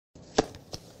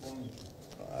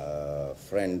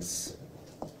friends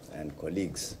and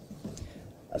colleagues,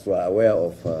 as we are aware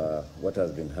of what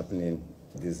has been happening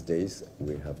these days,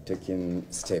 we have taken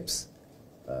steps.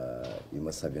 You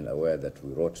must have been aware that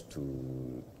we wrote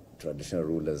to traditional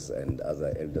rulers and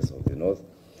other elders of the North,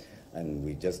 and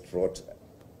we just wrote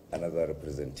another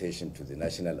representation to the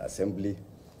National Assembly.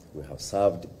 We have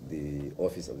served the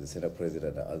office of the Senate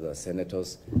President and other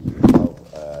senators. We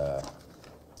have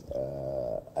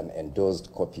an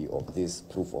endorsed copy of this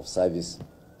proof of service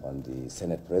on the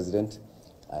Senate President,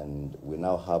 and we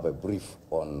now have a brief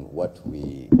on what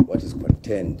is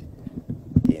contained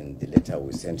in the letter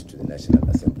we sent to the National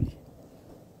Assembly,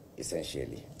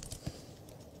 essentially.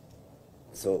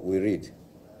 So we read: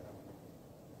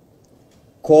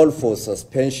 call for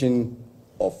suspension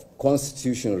of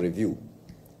constitutional review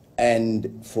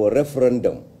and for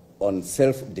referendum on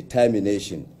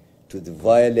self-determination to the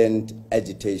violent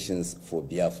agitations for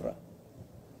Biafra.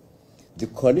 The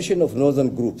coalition of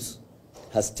northern groups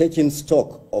has taken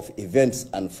stock of events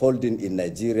unfolding in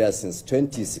Nigeria since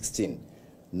 2016,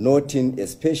 noting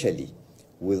especially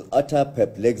with utter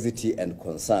perplexity and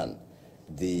concern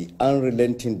the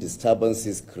unrelenting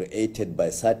disturbances created by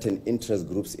certain interest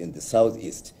groups in the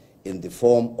southeast in the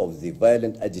form of the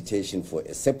violent agitation for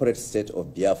a separate state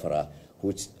of Biafra,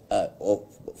 which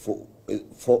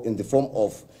in the form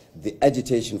of the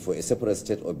agitation for a separate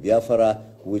state of Biafra,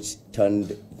 which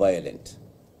turned violent.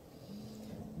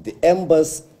 The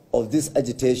embers of this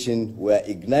agitation were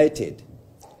ignited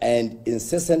and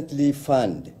incessantly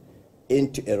fanned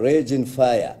into a raging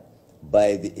fire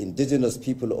by the indigenous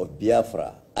people of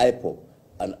Biafra, Ipob,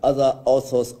 and other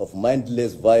authors of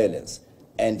mindless violence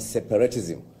and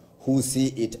separatism, who see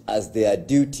it as their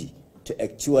duty to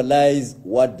actualize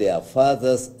what their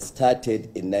fathers started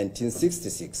in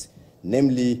 1966,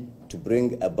 namely to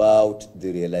bring about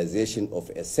the realization of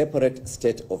a separate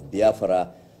state of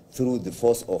Biafra through the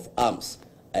force of arms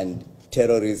and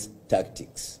terrorist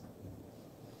tactics.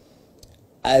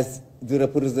 As the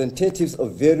representatives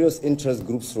of various interest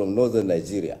groups from northern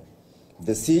Nigeria,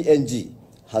 the CNG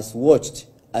has watched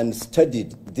and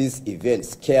studied these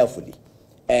events carefully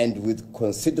and with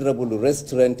considerable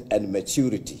restraint and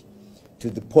maturity, to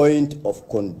the point of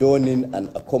condoning and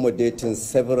accommodating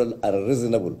several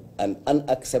unreasonable and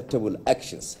unacceptable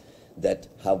actions that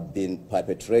have been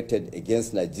perpetrated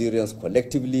against Nigerians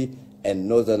collectively and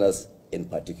Northerners in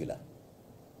particular.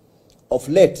 Of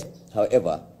late,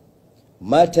 however,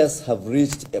 matters have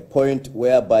reached a point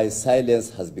whereby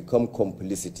silence has become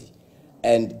complicity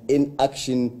and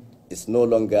inaction is no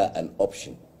longer an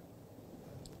option.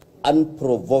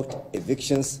 Unprovoked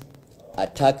evictions,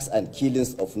 attacks and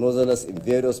killings of Northerners in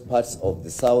various parts of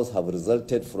the South have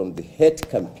resulted from the hate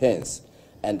campaigns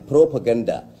and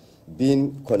propaganda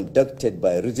being conducted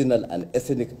by regional and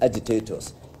ethnic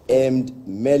agitators aimed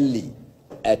mainly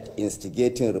at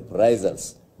instigating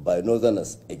reprisals by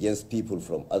Northerners against people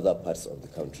from other parts of the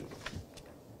country.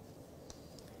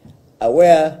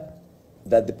 Aware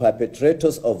that the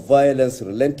perpetrators of violence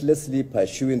relentlessly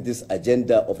pursuing this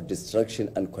agenda of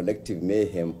destruction and collective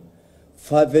mayhem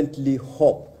fervently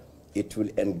hope it will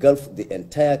engulf the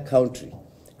entire country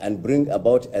and bring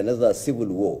about another civil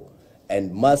war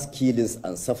and mass killings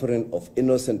and suffering of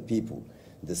innocent people,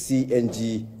 the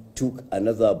CNG took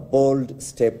another bold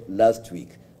step last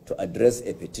week to address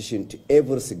a petition to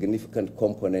every significant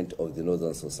component of the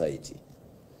Northern society.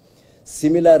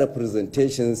 Similar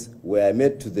representations were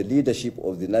made to the leadership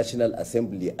of the National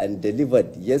Assembly and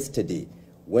delivered yesterday,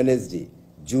 Wednesday,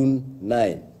 June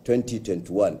 9,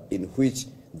 2021, in which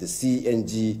the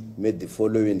CNG made the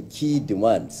following key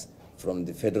demands from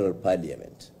the Federal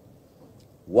Parliament.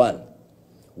 1.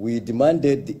 We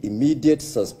demanded the immediate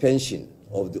suspension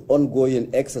of the ongoing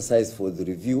exercise for the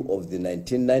review of the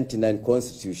 1999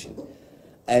 Constitution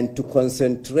and to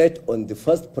concentrate on the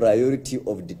first priority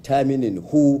of determining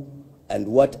who and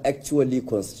what actually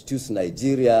constitutes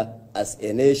Nigeria as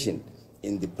a nation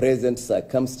in the present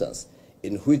circumstance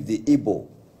in which the Ipob,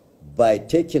 by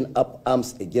taking up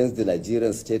arms against the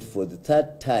Nigerian state for the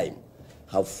third time,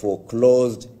 have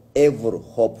foreclosed every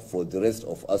hope for the rest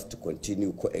of us to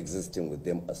continue coexisting with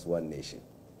them as one nation.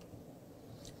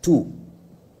 2.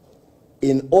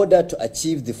 In order to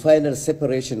achieve the final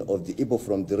separation of the Ipob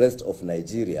from the rest of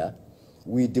Nigeria,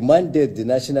 we demanded the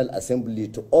National Assembly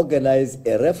to organize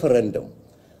a referendum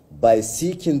by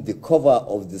seeking the cover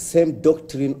of the same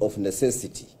doctrine of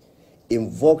necessity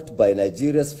invoked by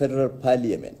Nigeria's federal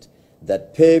parliament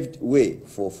that paved way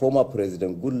for former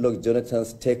President Goodluck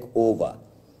Jonathan's takeover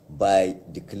by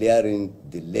declaring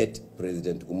the late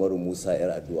President Umaru Musa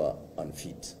Yar'Adua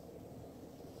unfit.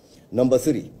 Number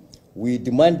 3, we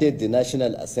demanded the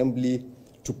National Assembly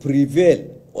to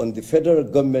prevail on the federal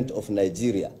government of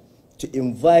Nigeria to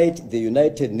invite the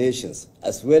United Nations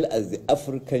as well as the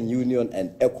African Union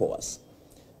and ECOWAS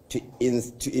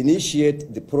to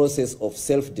initiate the process of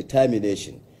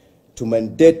self-determination to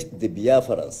mandate the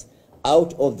Biafrans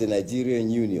out of the Nigerian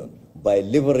Union by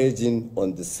leveraging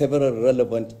on the several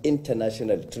relevant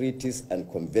international treaties and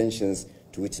conventions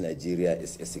to which Nigeria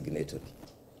is a signatory.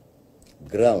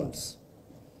 Grounds.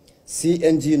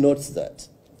 CNG notes that,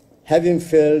 having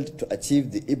failed to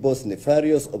achieve the Ipo's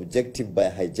nefarious objective by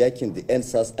hijacking the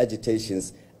NSAS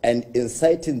agitations and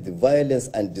inciting the violence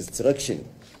and destruction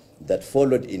that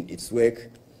followed in its wake,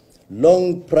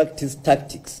 long-practiced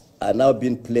tactics are now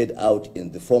being played out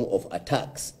in the form of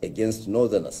attacks against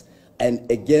Northerners and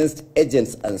against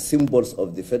agents and symbols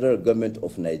of the federal government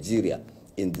of Nigeria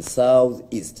in the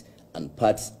southeast and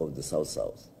parts of the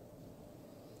south-south.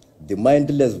 The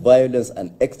mindless violence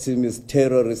and extremist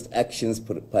terrorist actions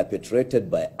perpetrated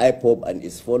by Ipob and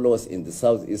its followers in the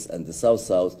southeast and the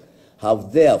south-south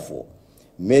have therefore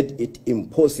made it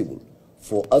impossible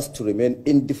for us to remain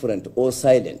indifferent or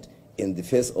silent in the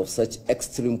face of such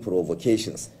extreme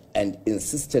provocations and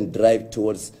insistent drive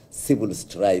towards civil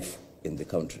strife in the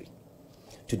country.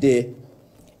 Today,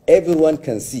 everyone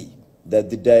can see that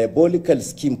the diabolical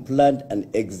scheme planned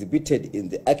and exhibited in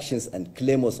the actions and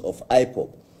claims of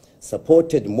Ipob,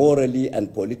 supported morally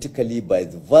and politically by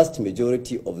the vast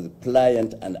majority of the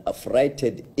pliant and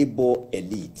affrighted Igbo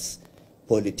elites,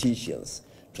 politicians,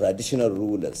 traditional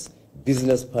rulers,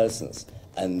 business persons,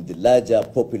 and the larger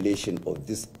population of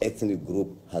this ethnic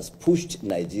group has pushed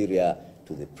Nigeria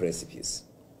to the precipice.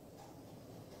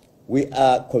 We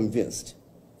are convinced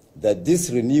that this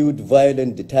renewed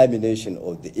violent determination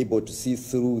of the Igbo to see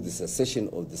through the secession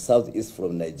of the southeast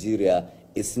from Nigeria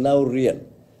is now real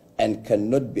and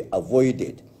cannot be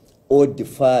avoided or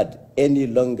deferred any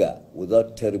longer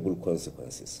without terrible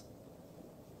consequences.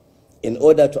 In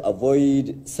order to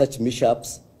avoid such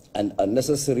mishaps and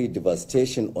unnecessary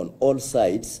devastation on all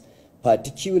sides,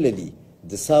 particularly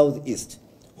the southeast,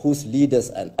 whose leaders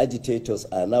and agitators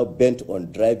are now bent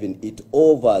on driving it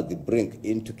over the brink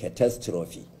into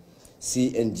catastrophe,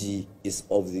 CNG is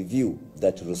of the view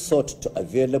that resort to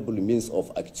available means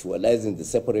of actualizing the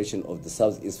separation of the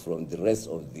southeast from the rest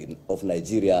of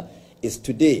Nigeria is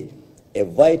today a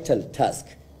vital task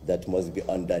that must be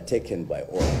undertaken by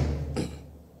all.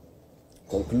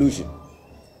 Conclusion.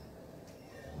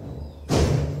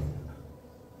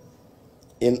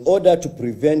 In order to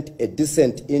prevent a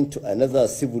descent into another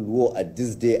civil war at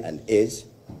this day and age,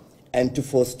 and to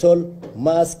forestall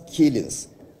mass killings,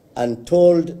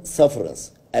 untold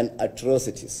sufferance, and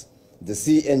atrocities, the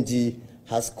CNG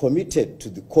has committed to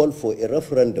the call for a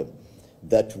referendum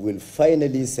that will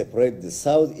finally separate the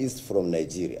southeast from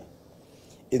Nigeria.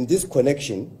 In this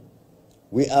connection,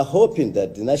 we are hoping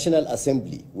that the National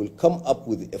Assembly will come up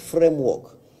with a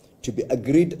framework to be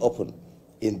agreed upon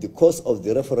in the course of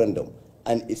the referendum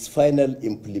and its final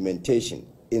implementation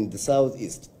in the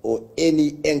southeast or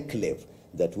any enclave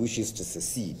that wishes to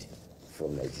secede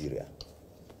from Nigeria.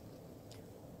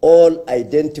 All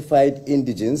identified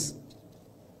indigents,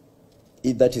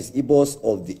 that is Igbos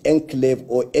of the enclave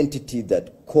or entity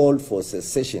that called for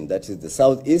secession, that is the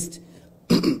southeast,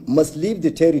 must leave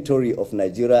the territory of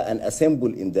Nigeria and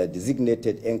assemble in their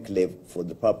designated enclave for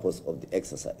the purpose of the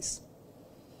exercise.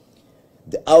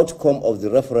 The outcome of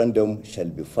the referendum shall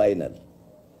be final,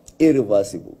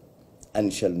 irreversible,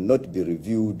 and shall not be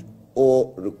reviewed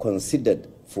or reconsidered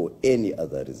for any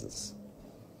other reasons.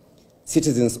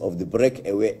 Citizens of the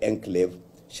breakaway enclave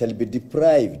shall be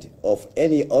deprived of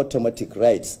any automatic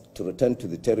rights to return to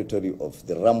the territory of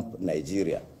the rump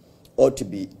Nigeria or to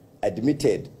be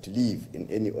admitted to live in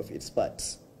any of its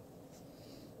parts.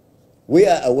 We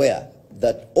are aware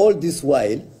that all this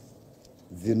while,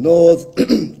 the North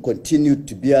continued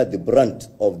to bear the brunt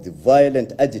of the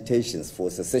violent agitations for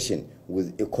secession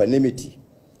with equanimity,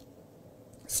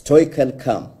 stoical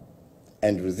calm,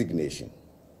 and resignation.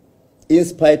 In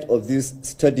spite of this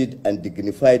studied and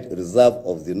dignified reserve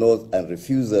of the North and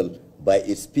refusal by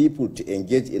its people to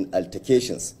engage in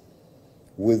altercations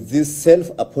with these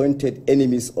self-appointed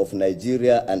enemies of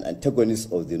Nigeria and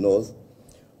antagonists of the North,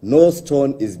 no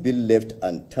stone is being left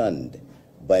unturned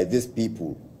by these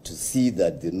people to see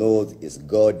that the North is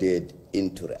goaded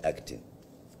into reacting.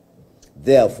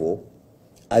 Therefore,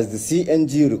 as the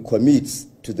CNG recommits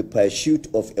to the pursuit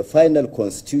of a final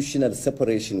constitutional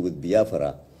separation with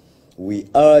Biafra, we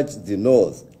urge the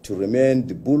North to remain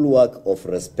the bulwark of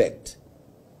respect,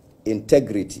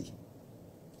 integrity,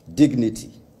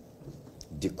 dignity,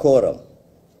 decorum,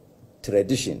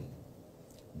 tradition,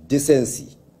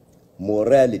 decency,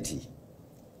 morality,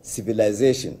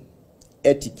 civilization,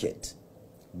 etiquette,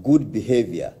 good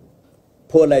behavior,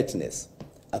 politeness,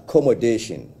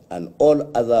 accommodation, and all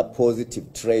other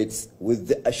positive traits with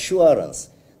the assurance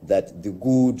that the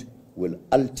good will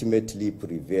ultimately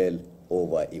prevail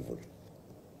over evil.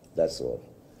 That's all.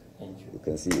 Thank you. You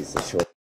can see it's a short.